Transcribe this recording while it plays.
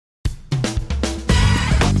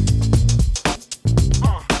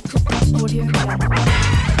Audio Jungle.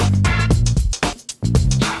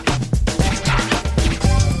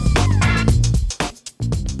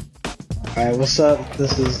 All right, what's up?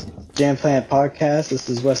 This is Jam Planet Podcast. This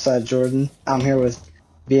is Westside Jordan. I'm here with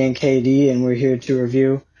B and KD, and we're here to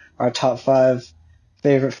review our top 5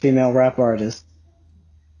 favorite female rap artists.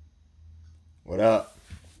 What up?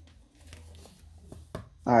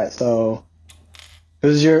 All right, so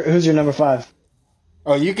who's your number 5?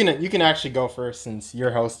 Oh, you can actually go first since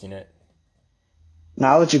you're hosting it. No,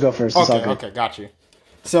 I'll let you go first. Okay, got you.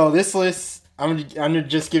 So this list, I'm gonna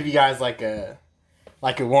just give you guys like a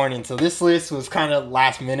warning. So this list was kind of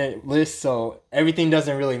last minute list, so everything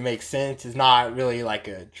doesn't really make sense. It's not really like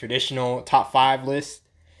a traditional top 5 list.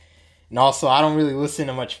 And also, I don't really listen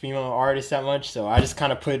to much female artists that much, so I just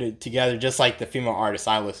kind of put it together just like the female artists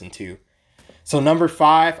I listen to. So number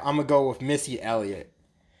 5, I'm gonna go with Missy Elliott.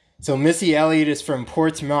 So Missy Elliott is from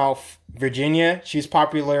Portsmouth, Virginia. She was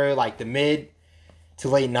popular like the mid to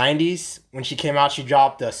late 90s. When she came out, she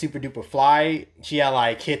dropped Super Duper Fly. She had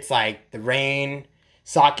like hits like The Rain,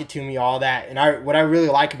 Sock It To Me, all that. And what I really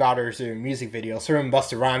like about her is her music videos. Her and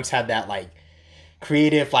Busta Rhymes had that like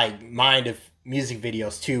creative like mind of music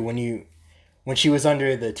videos too. When she was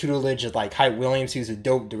under the tutelage of like Hype Williams, he was a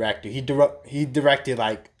dope director. He directed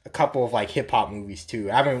like a couple of like hip hop movies too.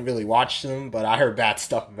 I haven't really watched them, but I heard bad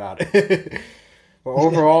stuff about it. But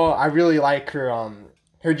overall, I really like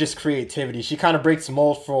her just creativity. She kind of breaks the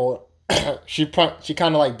mold for she kind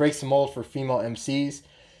of like breaks the mold for female MCs,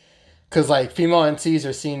 because like female MCs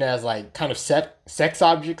are seen as like kind of sex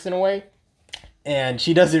objects in a way, and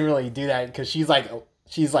she doesn't really do that because she's like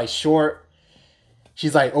short,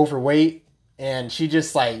 she's like overweight. And she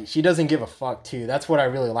doesn't give a fuck too. That's what I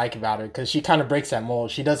really like about her, because she kind of breaks that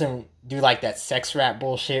mold. She doesn't do like that sex rap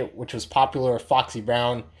bullshit, which was popular with Foxy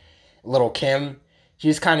Brown, Lil' Kim. She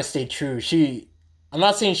just kind of stayed true. I'm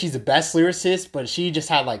not saying she's the best lyricist, but she just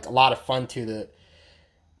had like a lot of fun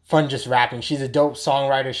just rapping. She's a dope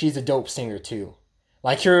songwriter. She's a dope singer too.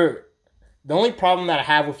 Like the only problem that I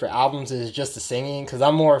have with her albums is just the singing, because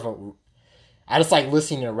I just like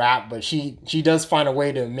listening to rap, but she does find a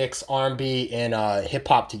way to mix R&B and hip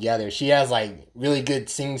hop together. She has like really good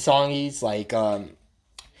sing-songies like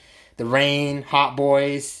The Rain, Hot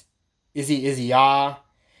Boys, Izzy Izzy Ya,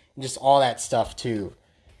 and just all that stuff too.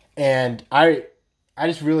 And I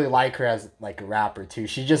just really like her as like a rapper too.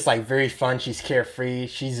 She's just like very fun. She's carefree.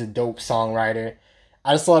 She's a dope songwriter.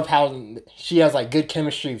 I just love how she has like good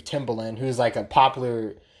chemistry with Timbaland, who's like a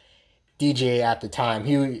popular DJ at the time.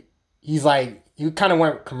 He kind of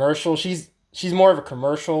went commercial. She's more of a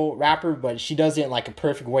commercial rapper, but she does it in like a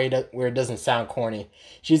perfect way where it doesn't sound corny.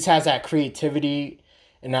 She just has that creativity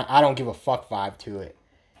and I don't give a fuck vibe to it.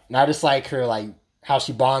 And I just like her like how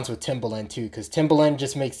she bonds with Timbaland too, because Timbaland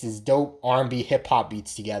just makes these dope R&B hip hop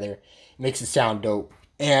beats together. It makes it sound dope.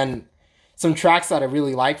 And some tracks that I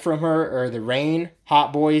really like from her are The Rain,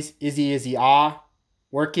 Hot Boys, Izzy Izzy Ah,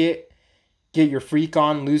 Work It, Get Your Freak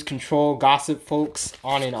On, Lose Control, Gossip Folks,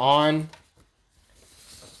 On and On.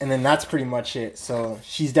 And then that's pretty much it. So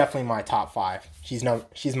she's definitely my top 5.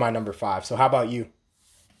 She's my number 5. So how about you?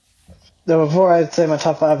 So before I say my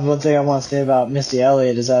top 5, one thing I want to say about Missy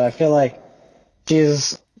Elliott is that I feel like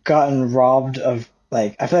she's gotten robbed of,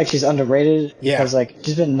 like, I feel like she's underrated because like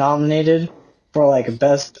she's been nominated for like a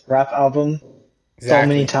best rap album so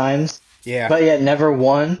many times. Yeah. But yet never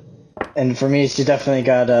won. And for me, she definitely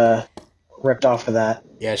got ripped off for that.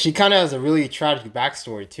 Yeah, she kind of has a really tragic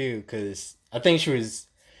backstory too, because I think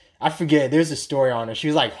I forget, there's a story on her. She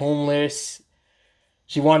was like homeless.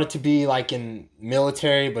 She wanted to be like in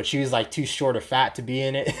military, but she was like too short or fat to be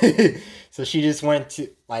in it. So she just went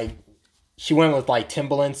with like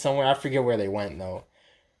Timbaland somewhere. I forget where they went though.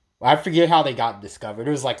 I forget how they got discovered.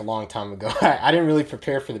 It was like a long time ago. I didn't really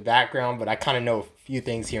prepare for the background, but I kind of know a few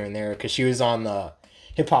things here and there because she was on the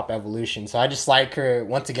Hip Hop Evolution. So I just like her.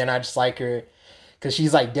 Once again, I just like her because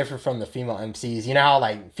she's like different from the female MCs. You know how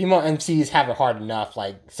like female MCs have it hard enough.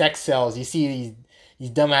 Like sex sells. You see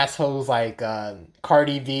these dumbass hoes like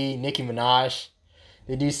Cardi B, Nicki Minaj.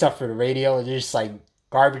 They do stuff for the radio. They're just like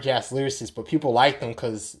garbage ass lyricists, but people like them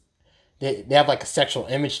because they have like a sexual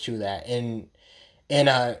image to that. And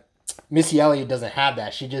Missy Elliott doesn't have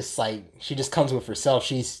that. She just comes with herself.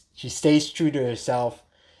 She stays true to herself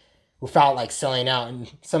without like selling out,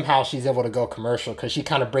 and somehow she's able to go commercial because she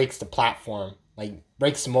kind of breaks the platform. Like,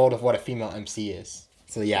 breaks the mold of what a female MC is.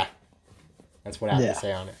 So, yeah. That's what I have to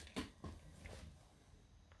say on it.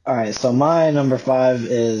 Alright, so my number 5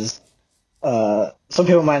 is, some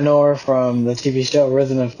people might know her from the TV show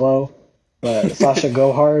Rhythm and Flow, but Sasha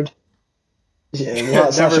Go Hard. Yeah,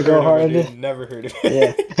 Sasha Go Hard. Never heard of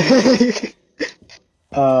it.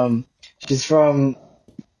 Yeah. she's from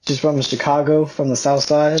Chicago, from the South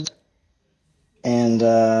Side, and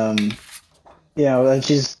and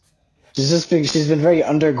she's been very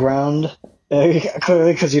underground,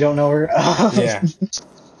 clearly because you don't know her. Yeah.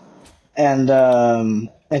 And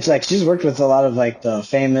she's worked with a lot of like the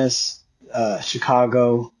famous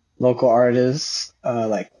Chicago local artists,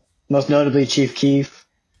 like most notably Chief Keef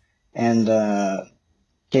and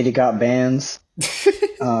Katie Got Bands.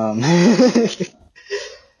 Um,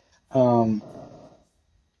 um,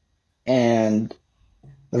 and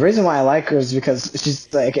the reason why I like her is because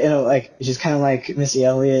she's like, like she's kind of like Missy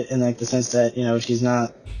Elliott in like the sense that she's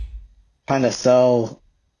not trying to sell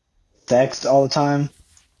sex all the time.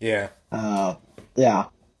 Yeah. Yeah.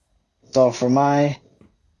 So for my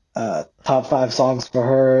top 5 songs for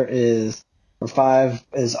her is, for 5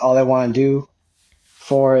 is All I Want to Do,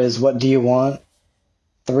 4 is What Do You Want,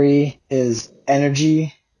 3 is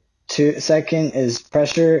Energy, 2nd is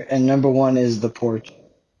Pressure, and number 1 is The Porch.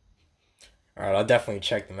 All right, I'll definitely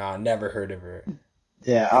check them out. Never heard of her.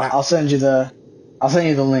 Yeah, I'll send you the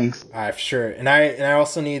links. All right, for sure. And I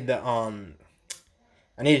also need the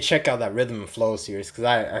I need to check out that Rhythm and Flow series because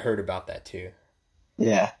I heard about that too.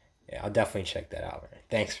 Yeah. Yeah, I'll definitely check that out. Man.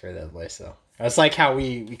 Thanks for the list though. It's like how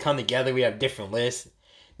we come together. We have different lists.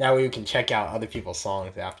 That way we can check out other people's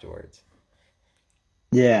songs afterwards.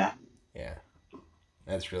 Yeah. Yeah,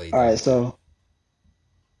 that's really. All right, so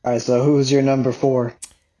who's your number 4?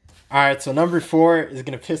 All right, so number 4 is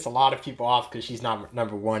gonna piss a lot of people off because she's not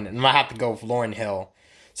number 1, and I might have to go with Lauryn Hill.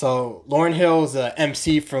 So Lauryn Hill is a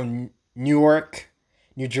MC from Newark,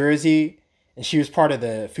 New Jersey, and she was part of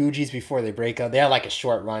the Fugees before they break up. They had like a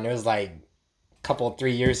short run. It was like a couple of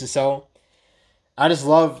 3 years or so. I just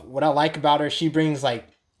love what I like about her. She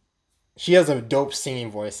has a dope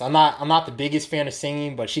singing voice. I'm not the biggest fan of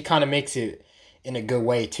singing, but she kind of makes it in a good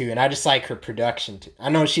way too. And I just like her production too. I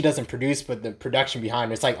know she doesn't produce, but the production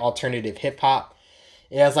behind it's like alternative hip hop.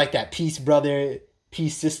 It has like that Peace Brother,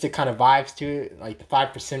 Peace Sister kind of vibes to it, like the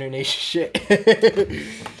 5%er Nation shit.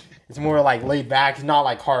 It's more like laid back. It's not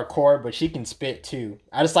like hardcore, but she can spit too.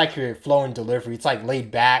 I just like her flow and delivery. It's like laid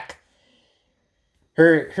back.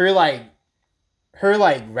 Her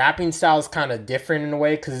rapping style is kind of different in a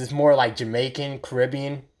way because it's more like Jamaican,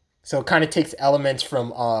 Caribbean. So it kind of takes elements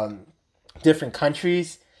from different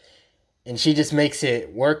countries, and she just makes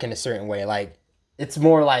it work in a certain way. Like it's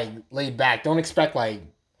more like laid back. Don't expect like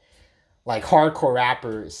hardcore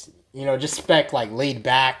rappers. Just expect like laid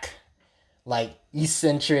back, like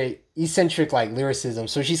eccentric like lyricism.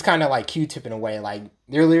 So she's kind of like Q-Tip in a way. Like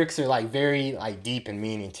their lyrics are like very like deep in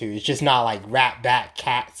meaning too. It's just not like rap back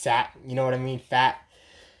cat sat. You know what I mean? Fat.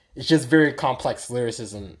 It's just very complex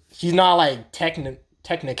lyricism. She's not like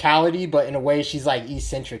technicality, but in a way she's like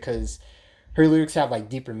eccentric because her lyrics have like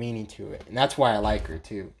deeper meaning to it, and that's why I like her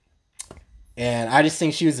too. And I just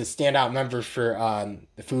think she was a standout member for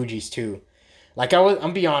the Fugees too. Like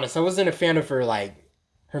I'm be honest, I wasn't a fan of her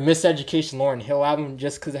Miseducation Lauryn Hill album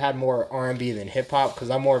just because it had more R&B than hip hop. Because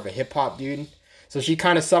I'm more of a hip hop dude, so she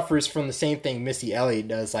kind of suffers from the same thing Missy Elliott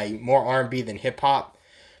does, like more R&B than hip hop.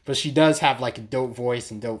 But she does have like a dope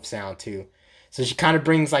voice and dope sound too. So she kind of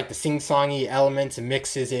brings like the sing-songy elements and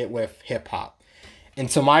mixes it with hip hop. And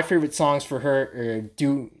so my favorite songs for her are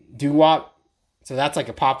Do Wop. So that's like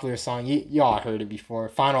a popular song. Y'all heard it before.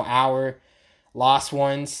 Final Hour, Lost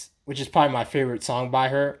Ones, which is probably my favorite song by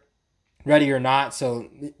her. Ready or Not. So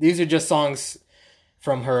these are just songs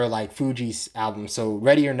from her like Fugees album. So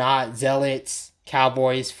Ready or Not, Zealots,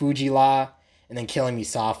 Cowboys, Fuji Law, and then Killing Me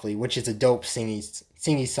Softly, which is a dope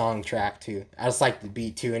singy song track too. I just like the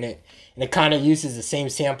beat too in it. And it kind of uses the same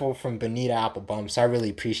sample from Bonita Applebum, so I really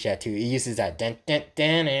appreciate that too. It uses that dun, dun,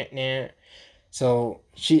 dun, dun, dun. So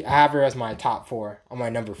I have her as my top 4. On my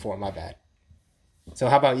number 4, my bad. So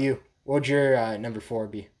how about you? What would your number 4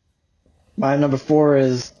 be? My number 4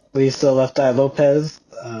 is Lisa Left Eye Lopez,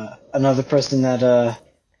 another person that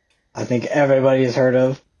I think everybody has heard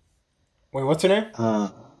of. Wait, what's her name?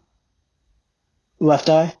 Left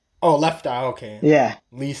Eye. Oh, Left Eye, okay. Yeah.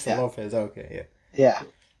 Lisa Lopez, okay, yeah. Yeah.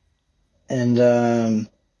 And,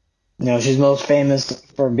 she's most famous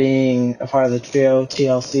for being a part of the trio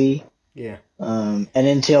TLC. Yeah. And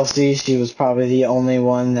in TLC, she was probably the only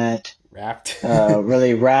one that rapped.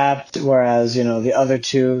 really rapped, whereas, the other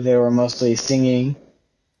 2, they were mostly singing.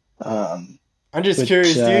 I'm just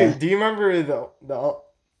curious, do you remember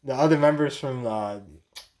the other members from,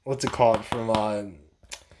 what's it called, from,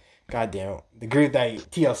 goddamn, the group that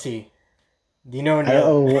TLC. Do you know any?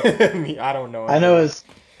 I don't know. I know it's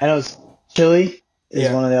Chili is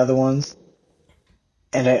one of the other ones,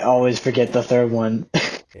 and I always forget the third one.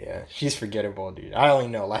 Yeah, she's forgettable, dude. I only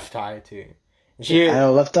know Left Eye too. I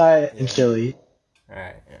know Left Eye and Chili. All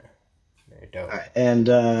right, yeah, very dope. All right,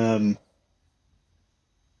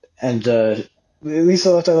 and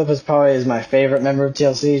Lisa Left Eye Lip is my favorite member of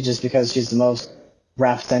TLC, just because she's the most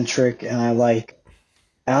rap centric, and I like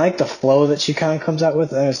the flow that she kind of comes out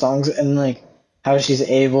with in her songs, and like how she's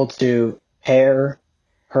able to pair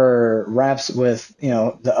her raps with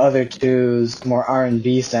the other two's more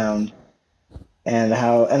R&B sound, and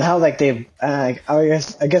how like they I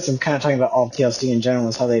guess I'm kind of talking about all of TLC in general,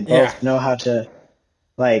 is how they both know how to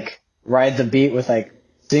like ride the beat with like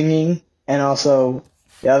singing, and also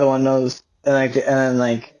the other one knows, and then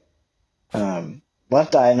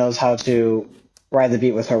Left Eye knows how to ride the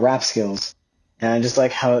beat with her rap skills, and I just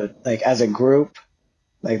like how like as a group,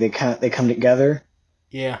 like they come together.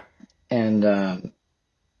 Yeah. And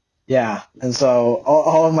yeah, and so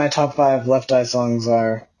all of my top 5 Left Eye songs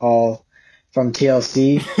are all from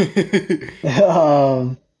TLC.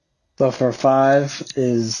 So for 5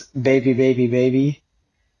 is Baby Baby Baby.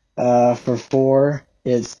 For 4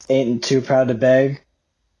 it's Ain't Too Proud to Beg.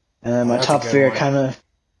 And then my top 3 are kind of,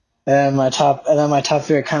 my top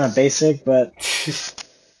 3 are kind of basic, but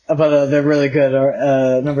they're really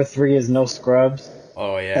good. Number 3 is No Scrubs.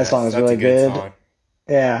 Oh yeah, that song is really good. Song.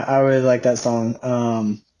 Yeah, I really like that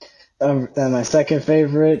song. Then my second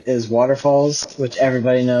favorite is Waterfalls, which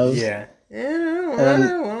everybody knows. Yeah.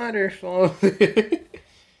 Waterfalls. And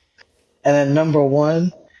then number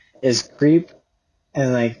 1 is Creep,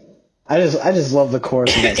 and like I just love the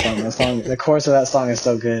chorus of that song. The chorus of that song is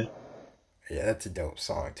so good. Yeah, that's a dope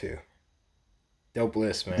song too. Dope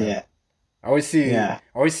list, man. Yeah. I always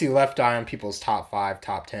see Left Eye on people's top 5,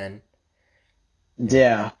 top 10.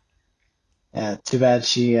 Yeah. Yeah. Too bad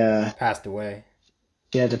she passed away.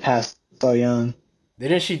 She had to pass so young.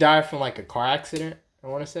 Didn't she die from like a car accident, I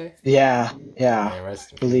want to say? Yeah. Man,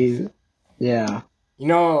 believe. Yeah. You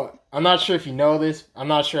know, I'm not sure if you know this. I'm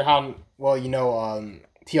not sure how well you know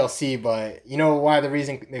TLC, but you know why the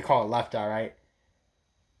reason they call it Left Eye, right?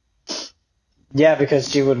 Yeah, because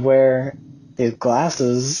she would wear these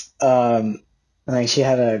glasses, and like she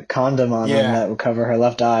had a condom on them that would cover her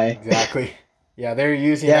left eye. Exactly. Yeah, they're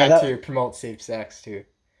using that to promote safe sex too.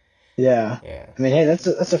 Yeah. I mean, hey,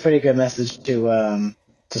 that's a pretty good message to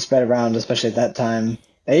spread around, especially at that time.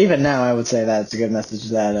 And even now, I would say that's a good message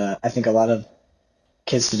that I think a lot of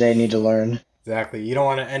kids today need to learn. Exactly. You don't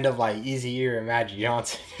want to end up like Easy Ear and Magic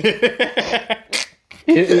Johnson.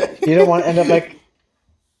 You don't want to end up like.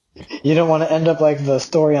 You don't want to end up like the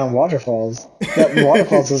story on Waterfalls. That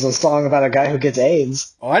Waterfalls is a song about a guy who gets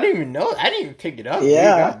AIDS. Oh, I didn't even know. I didn't even pick it up.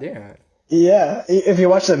 Yeah. Dude, goddamn. Yeah. If you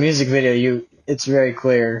watch the music video, it's very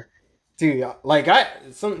clear. Dude, like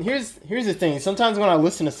here's the thing. Sometimes when I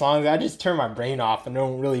listen to songs, I just turn my brain off and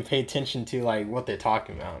don't really pay attention to like what they're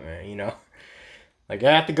talking about, man. You know, like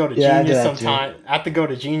I have to go to Genius sometimes. I have to go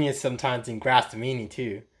to Genius sometimes and grasp the meaning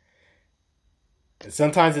too. And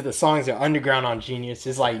sometimes if the songs are underground on Genius,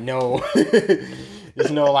 it's like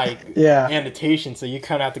there's no like annotation, so you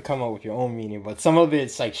kind of have to come up with your own meaning. But some of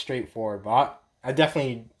it's like straightforward. But I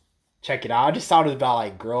definitely check it out. I just thought it was about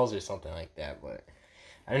like girls or something like that, but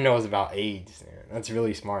I didn't know it was about AIDS. Man. That's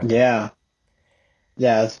really smart. Yeah.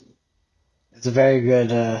 Yeah, it's a very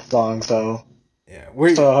good song. So yeah.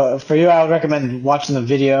 For you, I would recommend watching the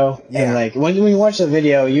video. Yeah. And like when you watch the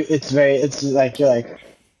video, it's like you're like,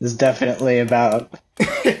 it's definitely about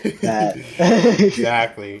that.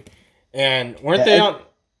 Exactly. And weren't they on?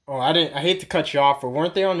 Oh, I hate to cut you off, but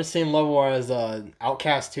weren't they on the same level as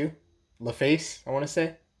Outkast too? LaFace, I want to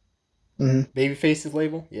say. Mm-hmm. Babyface's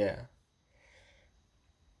label. Yeah.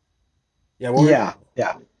 Yeah.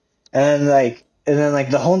 And then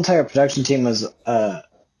the whole entire production team was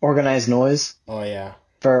Organized Noise. Oh yeah.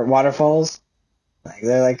 For Waterfalls, like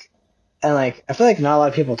they're like. And like, I feel like not a lot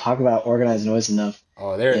of people talk about Organized Noise enough.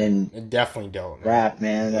 Oh, they're definitely dope. Man. Rap,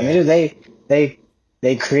 man. Yeah. I mean,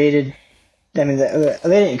 they created. I mean, they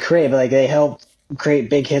didn't create, but like they helped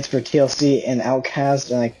create big hits for TLC and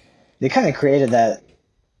Outkast, and like they kind of created that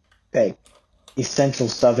like essential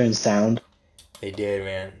Southern sound. They did,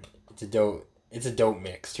 man. It's a dope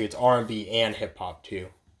mix too. It's R&B and hip hop too.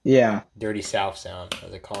 Yeah. Dirty South sound,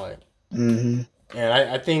 as they call it. Mm-hmm. And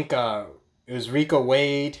I think it was Rico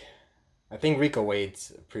Wade. I think Rico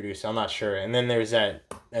Wade's a producer. I'm not sure. And then there's that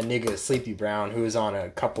nigga Sleepy Brown who was on a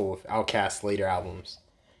couple of Outkast later albums.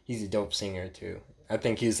 He's a dope singer too. I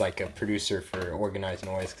think he's like a producer for Organized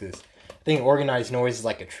Noise because I think Organized Noise is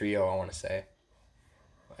like a trio. I want to say.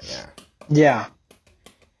 But yeah. Yeah.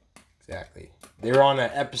 Exactly. They were on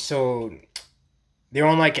an episode. They were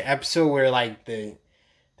on like an episode where like the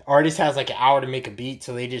artist has like an hour to make a beat,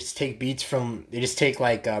 so they just take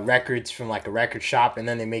like records from like a record shop, and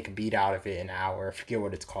then they make a beat out of it in an hour. I forget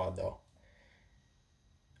what it's called though.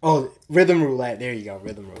 Oh, Rhythm Roulette. There you go,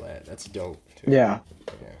 Rhythm Roulette. That's dope. Too. Yeah.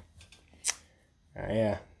 Yeah.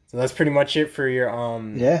 Yeah. So that's pretty much it for your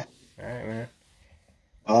Yeah. All right, man.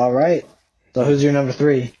 All right. So who's your number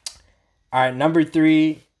 3? All right, number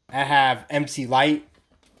 3, I have MC Light.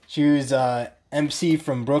 She was MC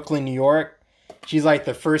from Brooklyn, New York. She's like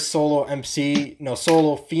the first solo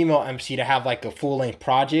female MC to have like a full-length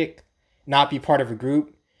project, not be part of a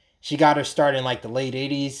group. She got her start in like the late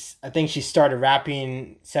 80s. I think she started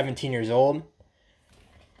rapping 17 years old.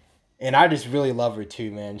 And I just really love her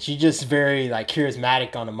too, man. She's just very like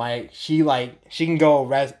charismatic on the mic. She can go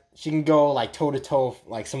like toe to toe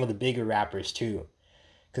like some of the bigger rappers too.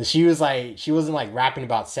 Cause she wasn't like rapping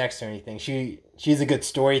about sex or anything. She's a good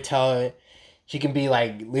storyteller. She can be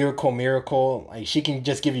like lyrical miracle. Like she can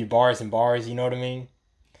just give you bars and bars. You know what I mean?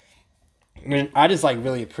 I mean, I just like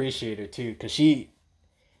really appreciate her too, cause she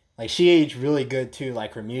aged really good too,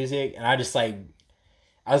 like her music, and I just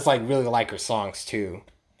really like her songs too,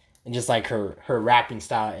 and just like her rapping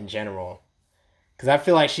style in general. Cause I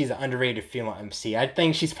feel like she's an underrated female MC. I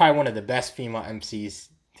think she's probably one of the best female MCs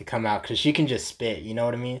to come out, because she can just spit, you know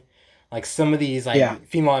what I mean? Like some of these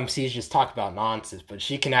female MCs just talk about nonsense, but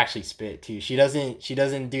she can actually spit too. She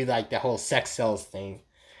doesn't do like the whole sex sells thing.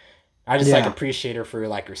 I just like appreciate her for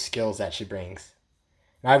like her skills that she brings.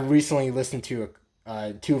 And I've recently listened to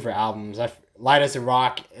 2 of her albums, Light as a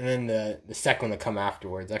Rock, and then the second one to come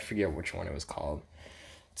afterwards. I forget which one it was called.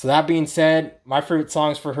 So that being said, my favorite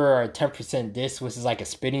songs for her are 10% Disc, which is like a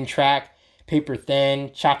spitting track, Paper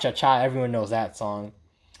Thin, Cha Cha Cha, everyone knows that song.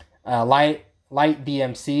 Light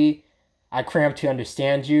BMC, I Cram to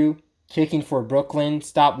Understand You, Kicking for Brooklyn,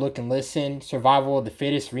 Stop, Look, and Listen, Survival of the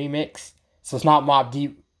Fittest remix. So it's not Mobb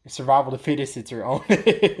Deep, Survival of the Fittest, it's her own.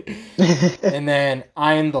 And then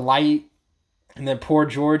I Am the Light, and then Poor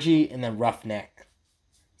Georgie, and then Roughneck.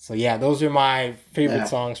 So yeah, those are my favorite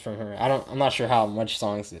songs from her. I'm not sure how much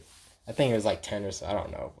songs I think it was like 10 or so, I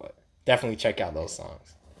don't know, but definitely check out those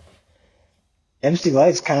songs. MC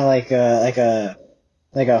Light's kind of like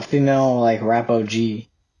a female like rap OG.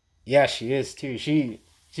 Yeah, she is too. She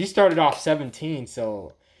started off 17,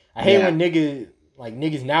 so I hate when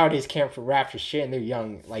niggas nowadays can't rap for shit and they're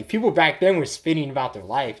young. Like people back then were spitting about their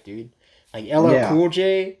life, dude. Like LL Cool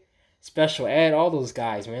J, Special Ed, all those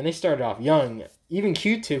guys, man. They started off young. Even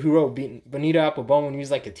Q-Tip, who wrote Bonita Applebum when he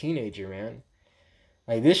was like a teenager, man.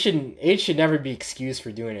 Like age should never be excused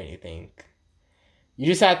for doing anything. You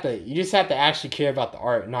just have to actually care about the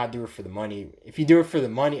art, not do it for the money. If you do it for the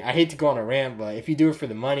money, I hate to go on a rant, but if you do it for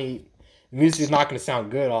the money, the music is not going to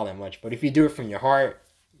sound good all that much. But if you do it from your heart,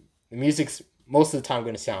 the music's most of the time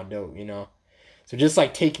going to sound dope, you know? So just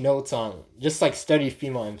like take notes on, just like study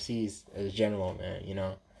female MCs as general, man, you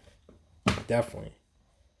know? Definitely.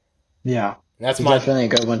 Yeah. That's definitely a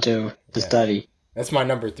good one to study. That's my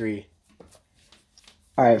number 3.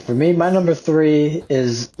 All right, for me, my number 3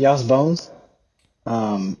 is Yas Bones.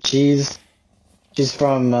 She's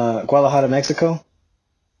from Guadalajara, Mexico,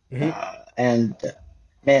 and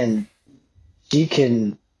man, she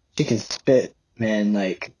can spit, man.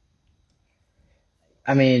 Like,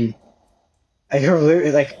 I mean, like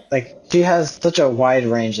her like she has such a wide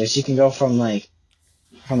range. Like she can go from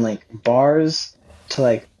bars to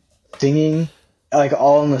like singing, like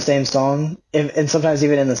all in the same song, and sometimes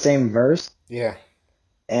even in the same verse. Yeah.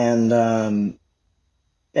 And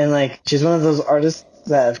like she's one of those artists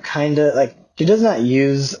that have kind of like she does not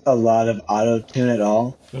use a lot of auto-tune at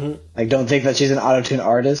all. Like don't think that she's an auto-tune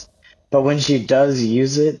artist, but when she does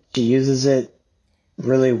use it, she uses it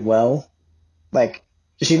really well. Like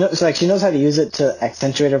she knows how to use it to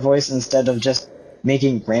accentuate her voice instead of just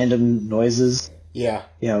making random noises. Yeah.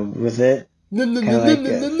 You know, with it.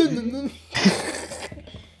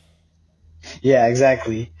 Yeah,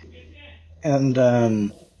 exactly. And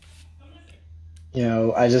you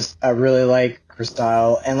know, I really like her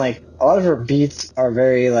style, and like a lot of her beats are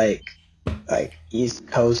very like East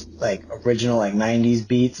Coast, like original like 90s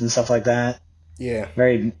beats and stuff like that. Yeah.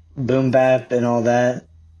 Very boom bap and all that.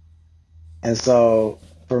 And so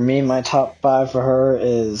for me, my top 5 for her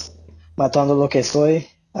is Matando lo que soy,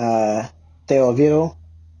 Te olvido,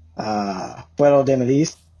 Fuero de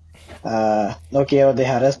Melis, No quiero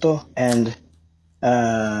dejar esto, and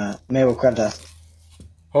Me recuerdas.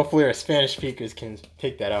 Hopefully our Spanish speakers can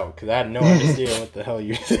take that out, because I had no idea what the hell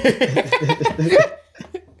you said.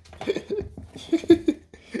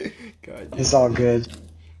 God, it's all good.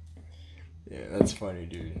 Yeah, that's funny,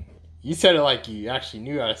 dude. You said it like you actually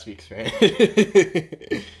knew how to speak Spanish.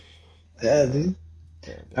 Yeah, dude.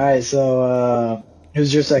 All right, so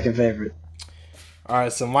who's your second favorite? All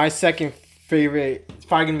right, so my second favorite is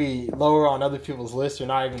probably gonna be lower on other people's lists, or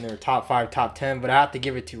not even their top 5, top 10, but I have to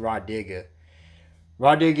give it to Rod Digga.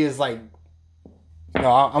 Rod Digga is like, no,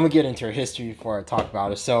 I'm gonna get into her history before I talk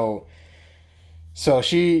about it. So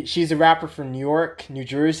she's a rapper from New York, New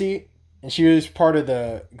Jersey, and she was part of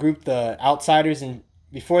the group The Outsiders. And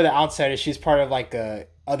before The Outsiders, she's part of like a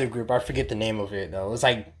other group. I forget the name of it though. It was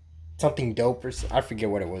like something dope or I forget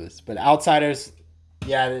what it was. But Outsiders,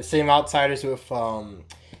 yeah, the same Outsiders with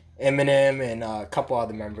Eminem and a couple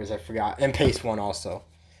other members. I forgot, and Pace One also.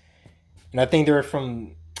 And I think they were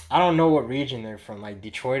from, I don't know what region they're from, like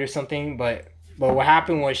Detroit or something. But what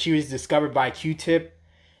happened was she was discovered by Q-Tip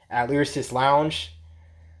at Lyricist Lounge,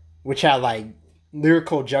 which had like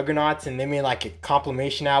lyrical juggernauts, and they made like a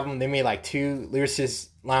compilation album. They made like two, Lyricist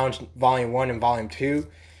Lounge Volume 1 and Volume 2.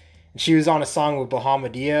 And she was on a song with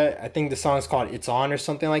Bahamadia. I think the song's called It's On or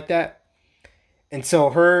something like that. And so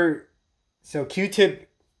Q-Tip,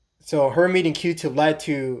 so her meeting Q-Tip led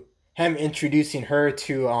to him introducing her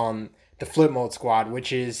to the Flip Mode Squad,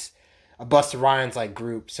 which is a Busta Rhymes like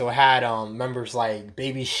group. So it had members like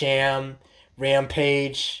Baby Sham,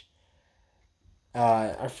 Rampage,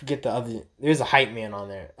 I forget the other. There's a hype man on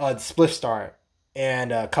there. Spliff Star,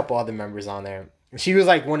 and a couple other members on there. She was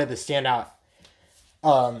like one of the standout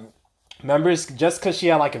um, members, just because she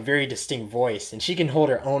had like a very distinct voice, and she can hold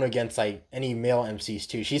her own against like any male MCs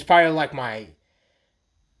too. She's probably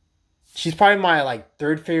my like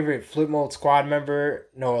third favorite Flip Mode Squad member.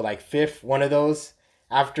 No, like fifth, one of those.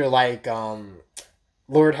 After like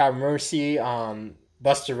Lord Have Mercy,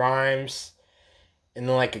 Busta Rhymes, and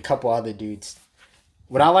then like a couple other dudes.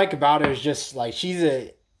 What I like about her is just like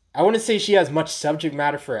I wouldn't say she has much subject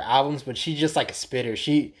matter for her albums, but she's just like a spitter.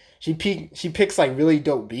 She picks like really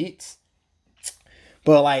dope beats.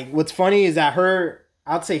 But like what's funny is that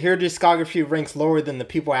I'd say her discography ranks lower than the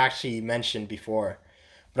people I actually mentioned before.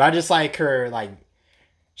 But I just like her, like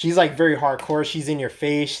she's like very hardcore. She's in your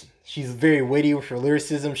face. She's very witty with her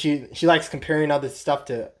lyricism. She likes comparing other stuff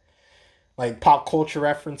to like pop culture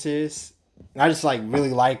references. And I just like really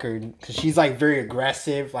like her because she's like very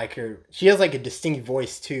aggressive. She has like a distinct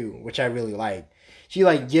voice too, which I really like. She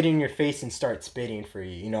like get in your face and start spitting for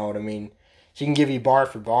you. You know what I mean? She can give you bar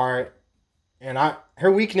for bar. And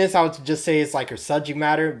her weakness, I would just say, is like her subject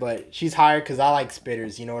matter. But she's higher because I like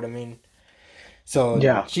spitters. You know what I mean? So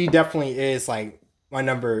Yeah. she definitely is like my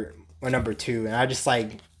number two, and I just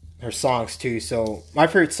like her songs too. So my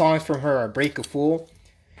favorite songs from her are "Break a Fool,"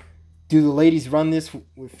 "Do the Ladies Run This"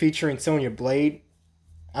 featuring Sonya Blade.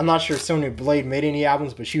 I'm not sure if Sonya Blade made any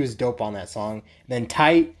albums, but she was dope on that song. Then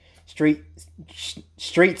 "Tight," Straight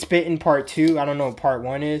Spittin' Part 2. I don't know what Part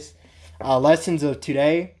 1 is. "Lessons of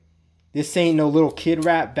Today." "This Ain't No Little Kid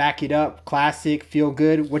Rap," "Back It Up," classic. "Feel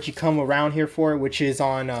Good," "What You Come Around Here For," which is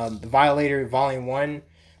on The Violator Volume 1,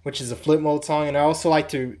 which is a Flip Mode song. And I also like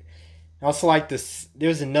this.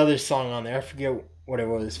 There's another song on there. I forget what it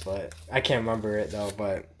was, but I can't remember it though.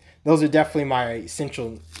 But those are definitely my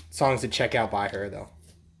essential songs to check out by her, though.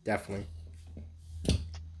 Definitely.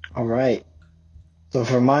 All right. So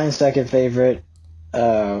for my second favorite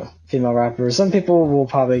female rapper, some people will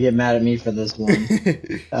probably get mad at me for this one.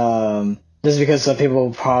 Just because some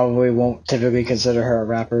people probably won't typically consider her a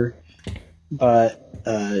rapper. But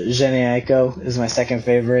Jenny Aiko is my second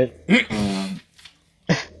favorite.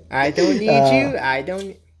 I don't need you. I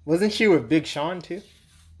don't. Wasn't she with Big Sean too?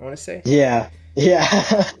 I want to say. Yeah.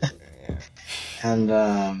 And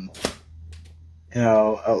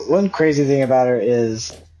one crazy thing about her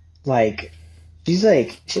is like I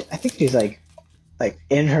think she's like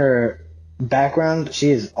in her background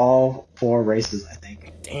she is all four races, I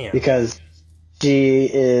think. Damn. Because she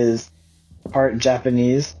is part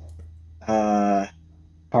Japanese, part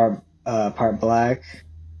black,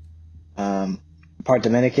 part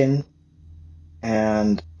Dominican,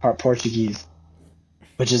 and part Portuguese,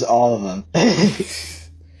 which is all of them.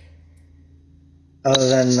 Other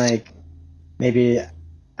than like maybe I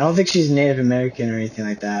don't think she's Native American or anything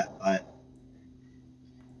like that,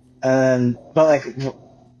 but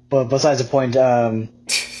besides the point,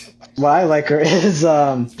 why I like her is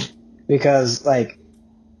because like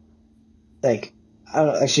I don't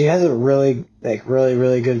know, like she has a really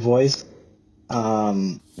really good voice.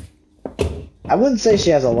 I wouldn't say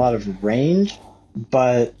she has a lot of range,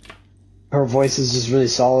 but her voice is just really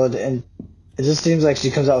solid, and it just seems like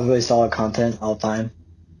she comes out with really solid content all the time.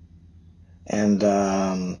 And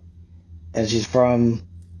she's from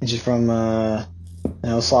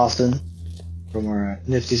Slauson, from where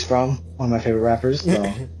Nipsey's from, one of my favorite rappers. So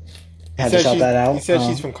I had to shout that out. You said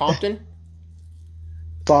she's from Compton?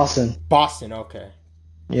 Boston. Boston, okay.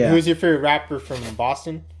 Yeah. Who's your favorite rapper from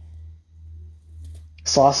Boston?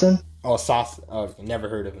 Slauson? Oh, Sauce. Oh, never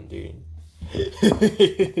heard of him, dude.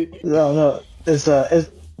 No, no. It's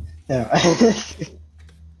yeah.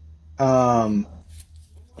 um.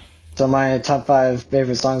 So my top five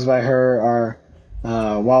favorite songs by her are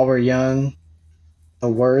 "While We're Young," "The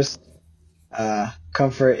Worst,"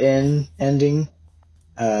 "Comfort In," "Ending,"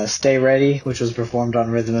 "Stay Ready," which was performed on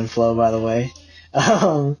Rhythm and Flow, by the way.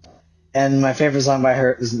 Um, and my favorite song by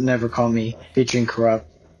her is "Never Call Me," featuring Corrupt.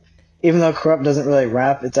 Even though Corrupt doesn't really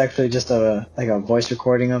rap, it's actually just a voice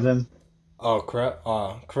recording of him. Oh,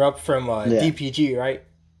 Corrupt from Yeah, DPG, right?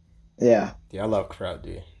 yeah. Yeah, I love Corrupt,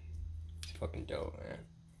 dude. It's fucking dope, man.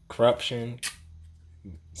 Corruption,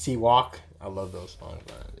 See Walk. I love those songs,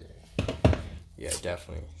 man. Yeah,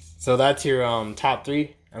 definitely. So that's your top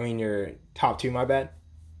three. I mean your top two. My bad.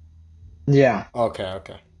 Yeah. Okay,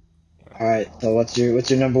 okay. All right. So what's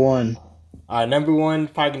your number one? Number one,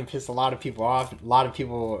 probably gonna piss a lot of people off. A lot of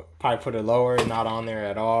people probably put her lower, not on there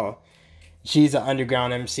at all. She's an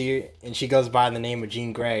underground MC, and she goes by the name of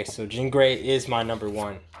Jean Grey. So Jean Grey is my number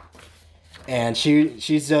one. And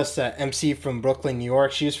she's just an MC from Brooklyn, New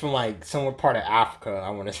York. She's from like somewhere part of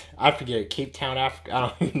Africa. I forget, Cape Town, Africa. I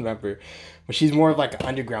don't even remember, but she's more of like an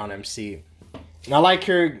underground MC. And I like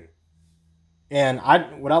her. And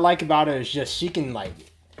what I like about her is just she's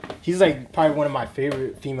like probably one of my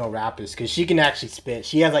favorite female rappers because she can actually spit.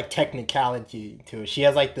 She has like technicality to it. She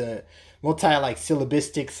has like the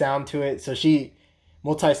syllabistic sound to it. So she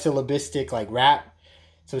multi-syllabistic like rap.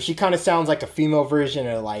 So she kind of sounds like a female version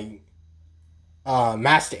of like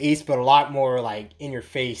Master Ace, but a lot more like in your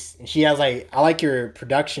face. And she has like I like her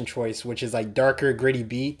production choice, which is like darker, gritty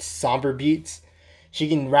beats, somber beats. She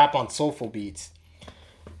can rap on soulful beats.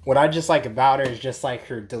 What I just like about her is just like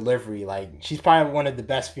her delivery. Like she's probably one of the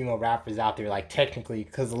best female rappers out there, like technically,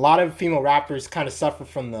 because a lot of female rappers kind of suffer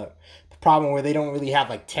from the problem where they don't really have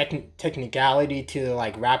like technicality to the,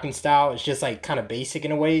 like rapping style. It's just like kind of basic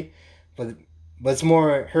in a way, but it's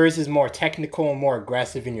more hers is more technical and more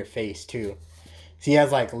aggressive in your face too. She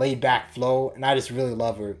has like laid back flow, and I just really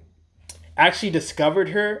love her. I actually discovered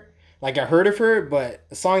her, like I heard of her, but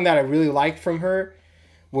a song that I really liked from her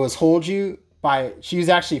was "Hold You." She was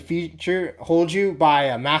actually featured "Hold You"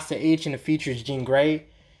 by Master H, and it features Jean Grey.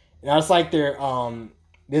 And I was like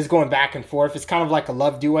this going back and forth. It's kind of like a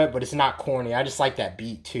love duet, but it's not corny. I just like that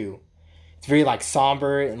beat too. It's very like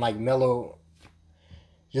somber and like mellow,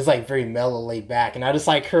 just like very mellow, laid back. And I just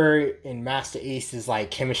like her and Master Ace's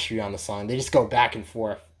like chemistry on the song. They just go back and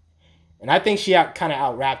forth. And I think she kind of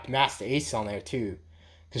out rapped Master Ace on there too,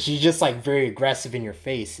 because she's just like very aggressive in your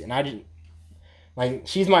face. And I didn't like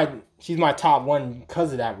she's my top one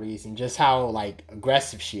because of that reason. Just how like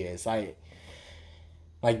aggressive she is.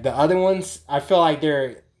 Like the other ones, I feel like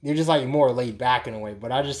they're just like more laid back in a way.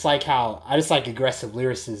 But I just like aggressive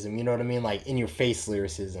lyricism. You know what I mean? Like in your face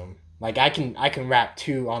lyricism. Like I can rap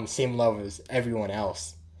too on the same level as everyone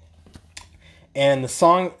else. And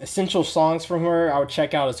the essential songs from her I would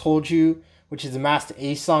check out is "Hold You," which is a Master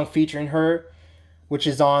Ace song featuring her, which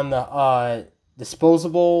is on the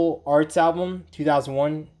Disposable Arts album,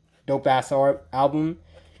 2001, dope ass art album.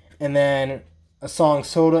 And then a song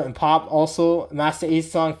 "Soda and Pop," also a Master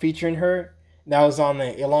Ace song featuring her. That was on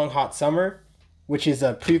the "A Long Hot Summer," which is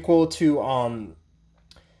a prequel to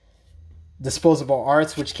Disposable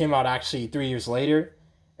Arts, which came out actually 3 years later.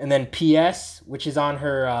 And then "PS," which is on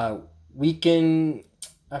her Weekend,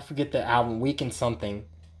 I forget the album, Weekend something.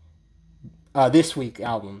 This Week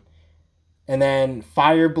album. And then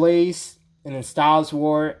 "Fire Blaze," and then "Styles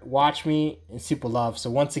War," "Watch Me," and "Super Love." So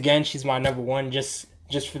once again, she's my number one just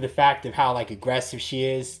for the fact of how like aggressive she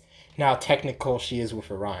is and how technical she is with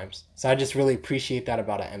her rhymes. So I just really appreciate that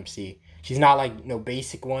about an MC. She's not like no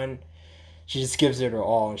basic one. She just gives it her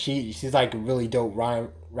all, and she's like a really dope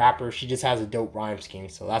rapper. She just has a dope rhyme scheme,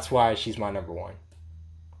 so that's why she's my number one.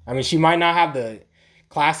 I mean, she might not have the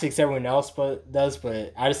classics everyone else does,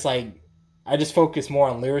 but I just focus more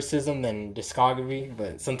on lyricism than discography,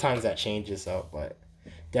 but sometimes that changes though. But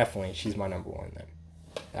definitely, she's my number one then.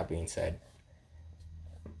 That being said.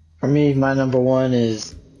 For me, my number one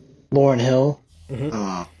is Lauryn Hill.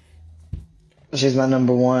 Mm-hmm. She's my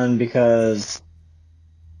number one because,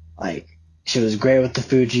 like, she was great with the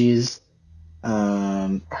Fugees.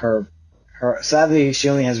 Her sadly, she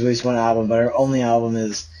only has released one album, but her only album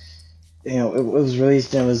is, it was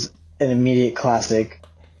released and it was an immediate classic.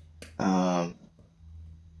 And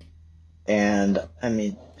I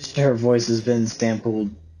mean, her voice has been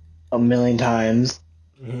sampled a million times.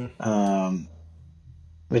 Mm-hmm.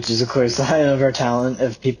 Which is a clear sign of her talent.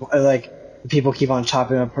 If people keep on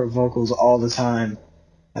chopping up her vocals all the time,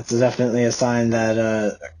 That's definitely a sign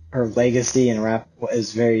that her legacy in rap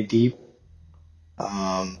is very deep.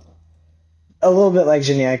 A little bit like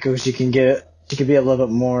Jhené Aiko, she can be a little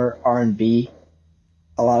bit more R&B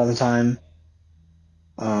a lot of the time.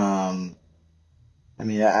 I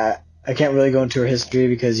mean, I can't really go into her history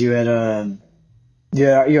because you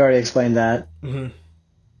already explained that. Mm-hmm.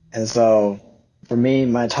 And so for me,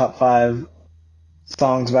 my top 5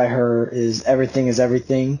 songs by her is Everything Is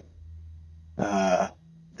Everything.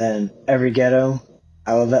 Then Every Ghetto.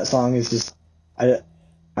 I love that song. It's just I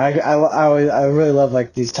really love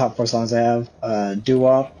like these top 4 songs I have. Doo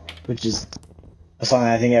Wop, which is a song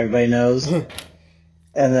I think everybody knows.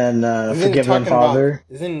 And then Forgive Them Father.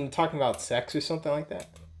 Isn't it talking about sex or something like that?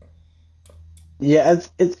 Yeah,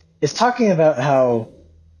 it's talking about how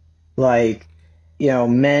like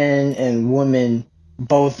men and women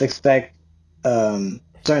both expect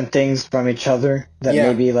certain things from each other that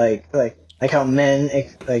maybe like how men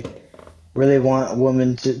like really want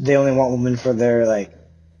women to they only want women for their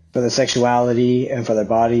sexuality and for their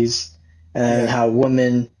bodies, and then how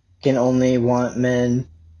women can only want men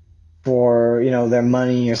for their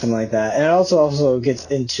money or something like that. And it also gets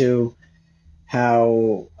into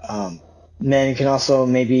how men can also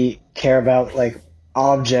maybe care about like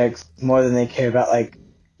objects more than they care about like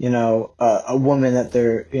a woman that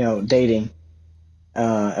they're dating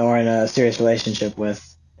or in a serious relationship with.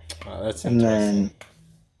 Oh, that's interesting.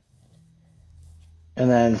 And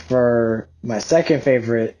then for my second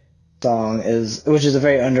favorite song which is a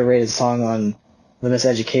very underrated song on the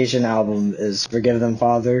Miseducation album, is Forgive Them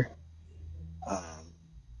Father.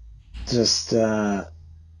 Just I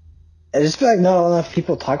just feel like not enough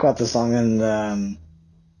people talk about the song, and a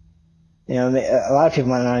lot of people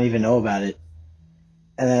might not even know about it.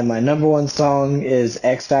 And then my number 1 song is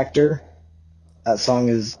X Factor. That song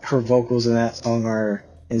her vocals in that song are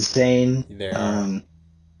insane.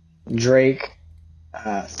 Drake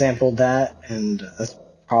sampled that, and that's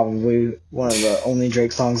probably one of the only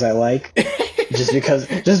Drake songs I like, just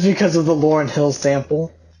because of the Lauryn Hill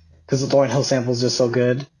sample, because the Lauryn Hill sample is just so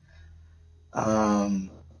good.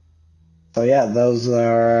 So yeah, those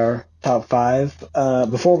are top 5.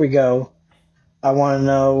 Before we go, I want to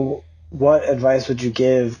know, what advice would you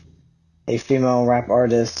give a female rap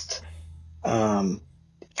artist trying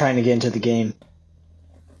to get into the game?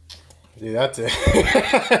 Dude, that's it.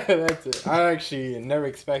 That's it. I actually never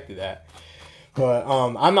expected that. But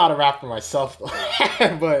I'm not a rapper myself, but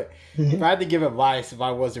if I had to give advice if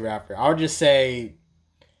I was a rapper, I would just say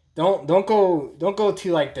don't go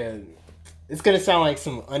to like it's gonna sound like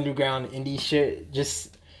some underground indie shit.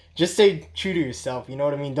 Just stay true to yourself, you know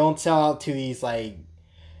what I mean? Don't sell out to these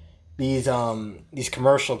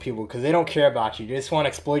commercial people, because they don't care about you. They just want to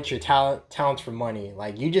exploit your talents for money.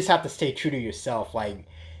 Like, you just have to stay true to yourself. Like,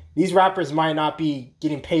 these rappers might not be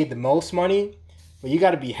getting paid the most money, but you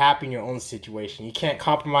got to be happy in your own situation. You can't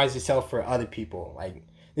compromise yourself for other people. Like,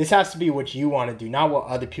 this has to be what you want to do, not what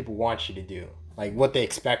other people want you to do. Like, what they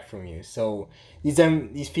expect from you. So these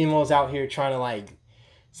females out here trying to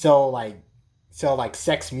sell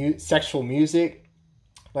sexual music.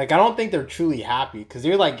 Like, I don't think they're truly happy, because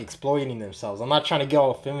they're like exploiting themselves. I'm not trying to get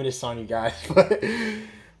all feminist on you guys, but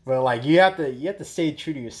like, you have to stay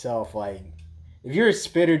true to yourself. Like, if you're a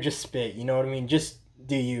spitter, just spit. You know what I mean? Just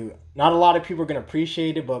do you. Not a lot of people are gonna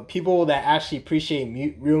appreciate it, but people that actually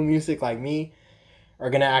appreciate real music like me are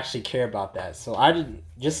gonna actually care about that. So I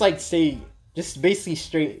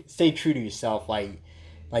basically stay true to yourself. Like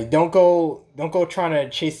don't go trying to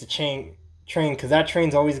chase the train, because that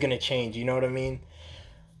train's always gonna change. You know what I mean?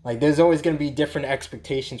 Like, there's always gonna be different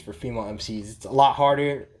expectations for female MCs. It's a lot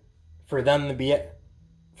harder for them to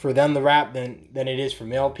rap than it is for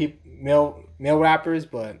male rappers.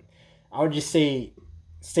 But I would just say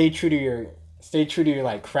stay true to your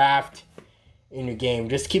like craft in your game.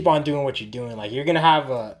 Just keep on doing what you're doing. Like, you're gonna have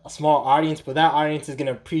a small audience, but that audience is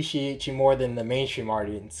gonna appreciate you more than the mainstream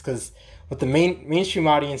audience. Because what the mainstream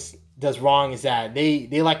audience does wrong is that they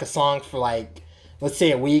like a song for, like, let's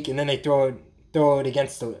say a week, and then they throw it they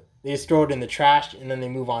just throw it in the trash, and then they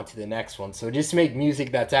move on to the next one. So just make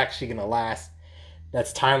music that's actually gonna last,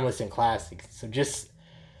 that's timeless and classic. So just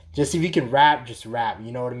if you can rap, just rap.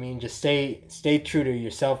 You know what I mean? Just stay true to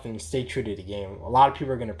yourself and stay true to the game. A lot of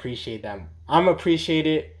people are gonna appreciate that. I'm gonna appreciate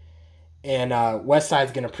it, and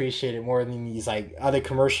Westside's gonna appreciate it more than these like other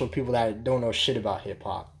commercial people that don't know shit about hip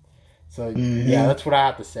hop. So yeah, that's what I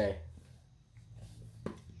have to say.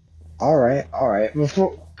 All right.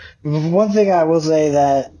 One thing I will say,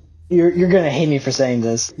 that you're gonna hate me for saying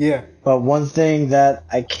this. Yeah. But one thing that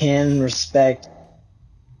I can respect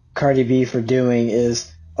Cardi B for doing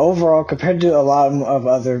is, overall, compared to a lot of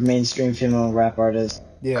other mainstream female rap artists,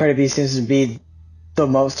 Yeah. Cardi B seems to be the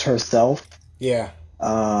most herself. Yeah.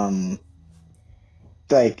 Um,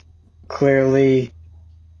 like clearly,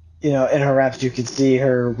 in her raps, you could see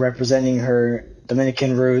her representing her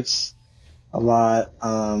Dominican roots a lot,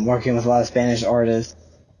 working with a lot of Spanish artists.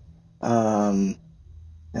 Um,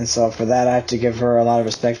 and so for that, I have to give her a lot of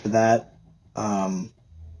respect for that. Um,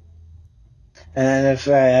 and then if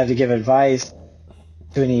I had to give advice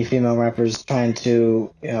to any female rappers trying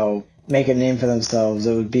to, make a name for themselves,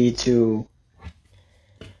 it would be to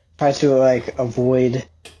try to like avoid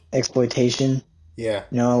exploitation. Yeah.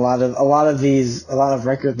 A lot of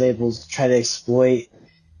record labels try to exploit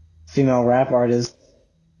female rap artists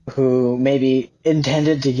who maybe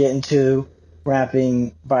intended to get into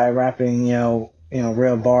rapping by rapping,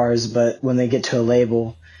 real bars, but when they get to a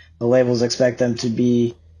label, the labels expect them to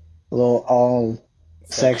be a little all Sexual.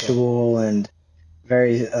 sexual and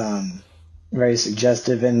very very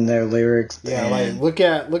suggestive in their lyrics. Yeah, like And look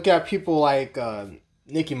at people like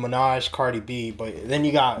Nicki Minaj, Cardi B, but then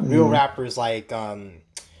you got real mm, rappers like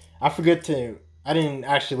I forget to I didn't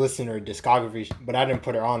actually listen to her discography, but I didn't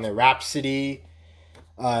put her on there. Rhapsody,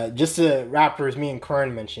 just the rappers me and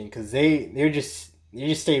Kern mentioned because they just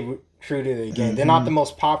stay true to the game. They're not the mhm,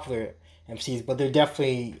 most popular MCs, but they're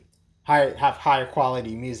definitely have higher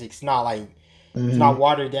quality music. It's not mhm,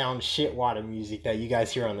 watered down shit water music that you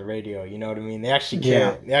guys hear on the radio. You know what I mean? They actually yeah,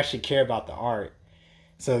 care. They actually care about the art.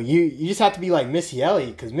 So you just have to be like Missy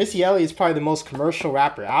Elliott because Missy Elliott is probably the most commercial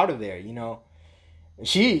rapper out of there.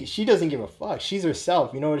 She doesn't give a fuck. She's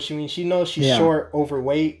herself. You know what she means? She knows she's yeah, short,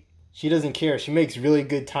 overweight. She doesn't care. She makes really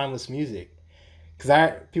good timeless music.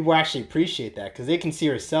 Cause people actually appreciate that because they can see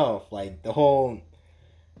herself. Like the whole.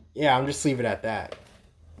 Yeah, I'm just leave it at that.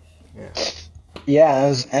 Yeah.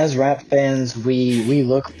 yeah. As rap fans, we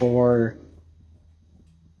look for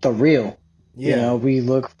the real. Yeah. We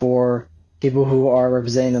look for people who are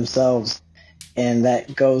representing themselves, and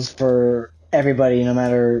that goes for everybody, no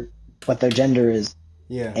matter what their gender is.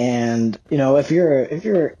 Yeah. And if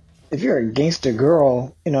you're a gangster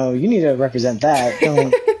girl, you need to represent that.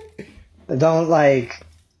 Don't like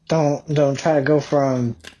don't try to go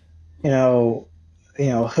from you know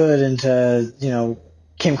hood into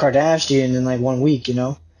Kim Kardashian in like 1 week.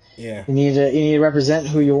 Yeah. You need to represent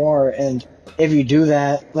who you are, and if you do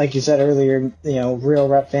that, like you said earlier, real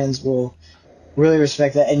rap fans will really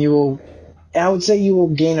respect that, and I would say you will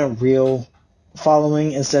gain a real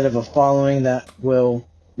following instead of a following that will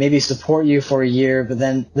maybe support you for a year, but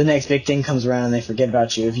then the next big thing comes around and they forget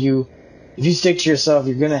about you. If you stick to yourself,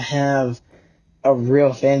 you're gonna have a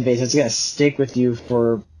real fan base that's gonna stick with you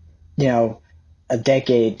for a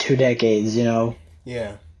decade, 2 decades.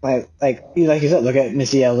 Yeah. Like you said, look at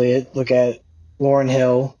Missy Elliott, look at Lauryn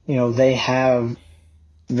Hill. They have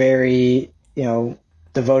very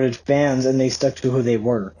devoted fans, and they stuck to who they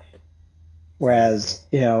were. Exactly. Whereas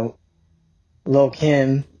Lil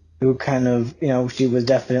Kim, who kind of she was She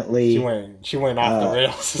definitely went. She went off the uh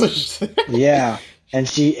rails. yeah, and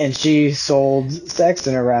she sold sex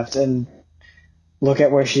in her raps, and look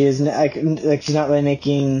at where she is now. Like she's not really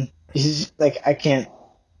making. She's like I can't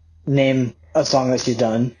name a song that she's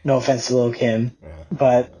done. No offense to Lil Kim, Yeah.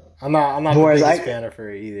 but I'm not the whereas biggest I fan of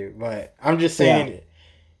her either, but I'm just yeah saying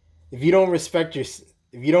if you don't respect your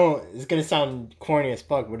if you don't it's gonna sound corny as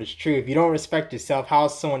fuck, but it's true. If you don't respect yourself, how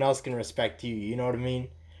is someone else gonna respect you? You know what I mean?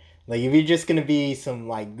 Like if you're just gonna be some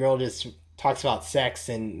like girl just talks about sex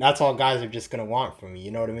and that's all guys are just gonna want from you,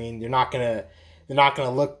 you know what I mean? They're not gonna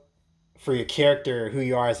look for your character or who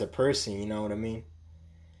you are as a person, you know what I mean?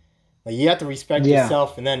 Like you have to respect yeah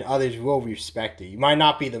yourself, and then others will respect you. You might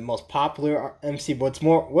not be the most popular MC, but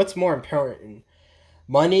what's more important,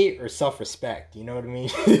 money or self respect? You know what I mean?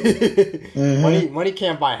 mhm money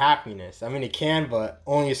can't buy happiness. I mean, it can, but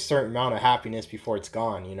only a certain amount of happiness before it's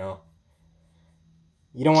gone. You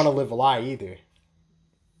don't want to live a lie either.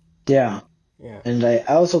 yeah. Yeah, And I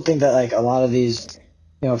also think that like a lot of these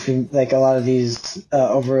like a lot of these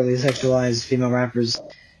overly sexualized female rappers,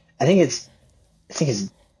 I think it's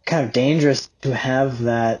kind of dangerous to have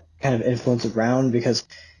that kind of influence around because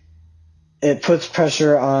it puts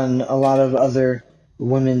pressure on a lot of other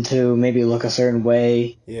women to maybe look a certain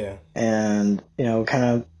way, yeah, and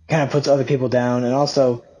kind of puts other people down, and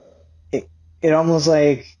also it almost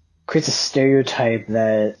like creates a stereotype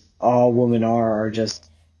that all women are just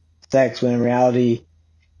sex, when in reality,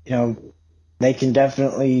 you know they can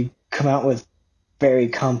definitely come out with very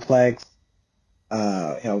complex,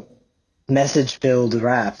 message filled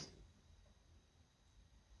raps.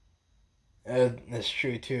 that's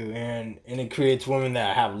true too. And it creates women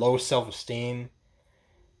that have low self esteem,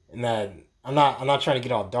 and that I'm not trying to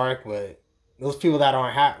get all dark, but those people that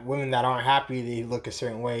aren't women that aren't happy, they look a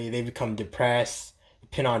certain way. They become depressed,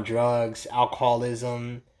 depend on drugs,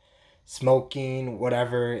 alcoholism, smoking,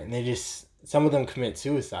 whatever, and they just some of them commit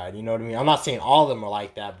suicide. You know what I mean? I'm not saying all of them are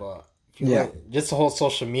like that, but if you look, just the whole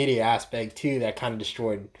social media aspect too, that kind of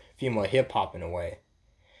destroyed female hip hop in a way.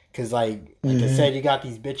 Cause like I said, you got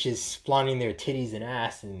these bitches flaunting their titties and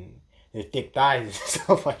ass and their thick thighs and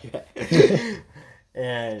stuff like that.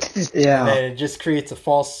 and then it just creates a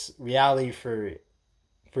false reality for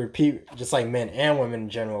people, just like men and women in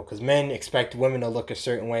general. Because men expect women to look a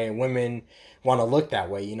certain way, and women want to look that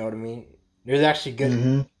way. You know what I mean? There's actually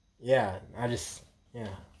good. Yeah, yeah.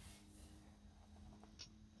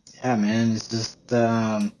 Yeah, man. It's just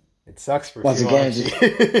it sucks for once again.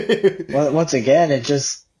 Once again, it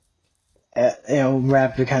just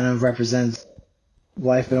rap kind of represents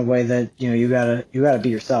life in a way that you gotta be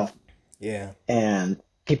yourself. Yeah. And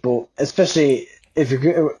people, especially if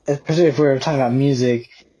we're talking about music,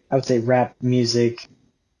 I would say rap music,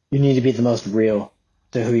 you need to be the most real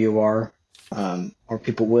to who you are, or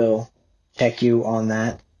people will check you on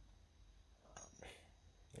that.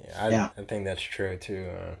 Yeah, I think that's true too.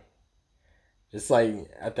 Just like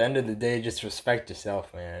at the end of the day, just respect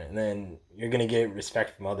yourself, man, and then you're gonna get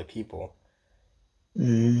respect from other people.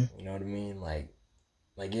 You know what I mean? Like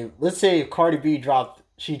if, let's say if Cardi B dropped,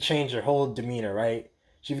 she changed her whole demeanor, right?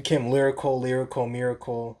 She became lyrical,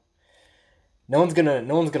 miracle. No one's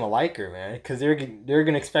gonna like her, man, because they're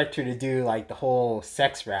gonna expect her to do like the whole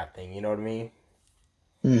sex rap thing. You know what I mean?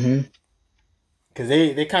 Because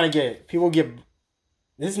they kind of people get.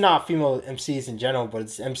 This is not female MCs in general, but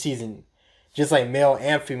it's MCs in just like male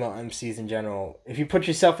and female MCs in general. If you put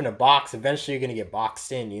yourself in a box, eventually you're gonna get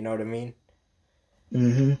boxed in. You know what I mean?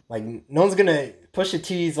 Like no one's gonna Pusha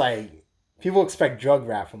T's like people expect drug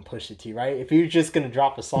rap from Pusha T, right? If you're just gonna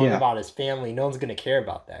drop a song about his family, no one's gonna care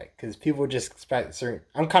about that because people just expect certain.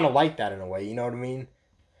 I'm kind of like that in a way, you know what I mean?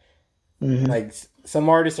 Like some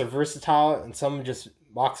artists are versatile and some just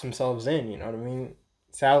box themselves in. You know what I mean?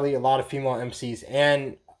 Sadly, a lot of female MCs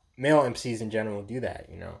and male MCs in general do that.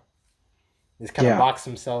 You know, just kind of box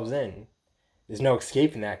themselves in. There's no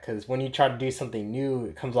escaping that because when you try to do something new,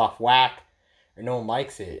 it comes off whack. Or no one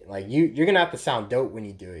likes it. Like you're gonna have to sound dope when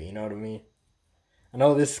you do it. You know what I mean? I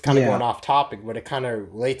know this is kind of going off topic, but it kind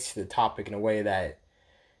of relates to the topic in a way that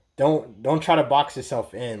don't try to box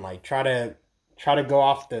yourself in. Like try to go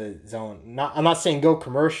off the zone. I'm not saying go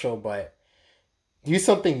commercial, but do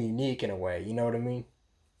something unique in a way. You know what I mean?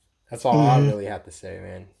 That's all I really have to say,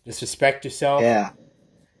 man. Just respect yourself. Yeah.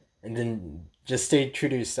 And then just stay true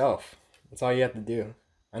to yourself. That's all you have to do.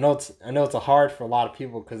 I know it's hard for a lot of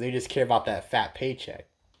people because they just care about that fat paycheck.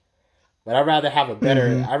 But I'd rather have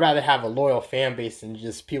I'd rather have a loyal fan base than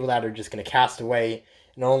just people that are just gonna cast away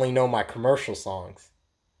and only know my commercial songs.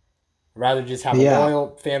 I'd rather just have a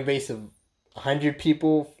loyal fan base of 100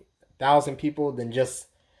 people, 1,000 people than just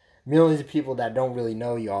millions of people that don't really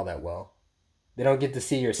know you all that well. They don't get to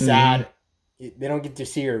see your sad. They don't get to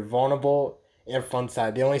see your vulnerable and fun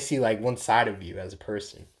side. They only see like one side of you as a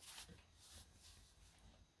person.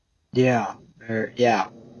 Yeah. Yeah,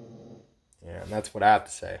 and that's what I have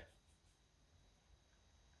to say.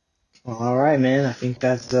 Well, all right, man. I think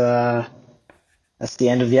that's the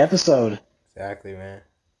end of the episode. Exactly, man.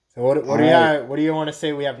 So what do you want to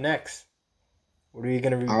say we have next? What are you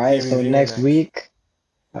gonna? All right. So next week,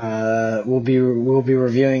 we'll be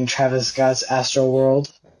reviewing Travis Scott's Astro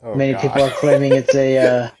World. Many people are claiming it's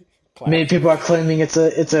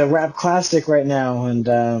a rap classic right now,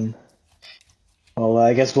 and well,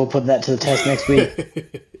 I guess we'll put that to the test next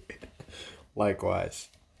week. Likewise.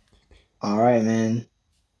 All right, man.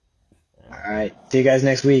 All right. See you guys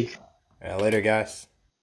next week. Yeah, later, guys.